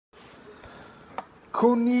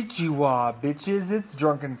Konnichiwa, bitches. It's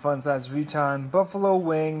Drunken Fun Size Review time. Buffalo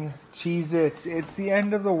Wing, Cheez-Its. It's the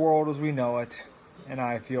end of the world as we know it, and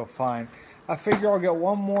I feel fine. I figure I'll get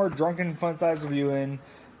one more Drunken Fun Size Review in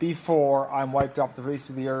before I'm wiped off the face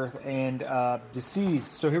of the earth and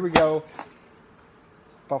deceased. So here we go.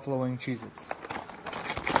 Buffalo Wing, Cheez-Its.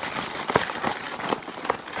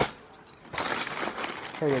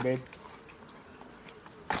 Here you go, babe.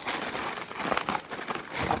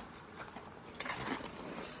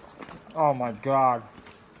 Oh my god.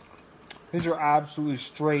 These are absolutely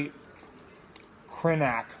straight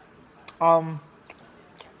Krenak.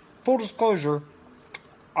 Full disclosure,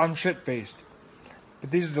 I'm shit-faced.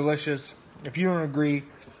 But these are delicious. If you don't agree,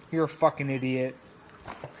 you're a fucking idiot.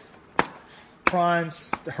 Prime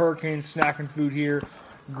hurricane snacking food here.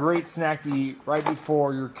 Great snack to eat right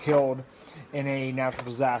before you're killed in a natural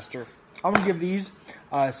disaster. I'm going to give these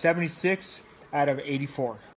 76 out of 84.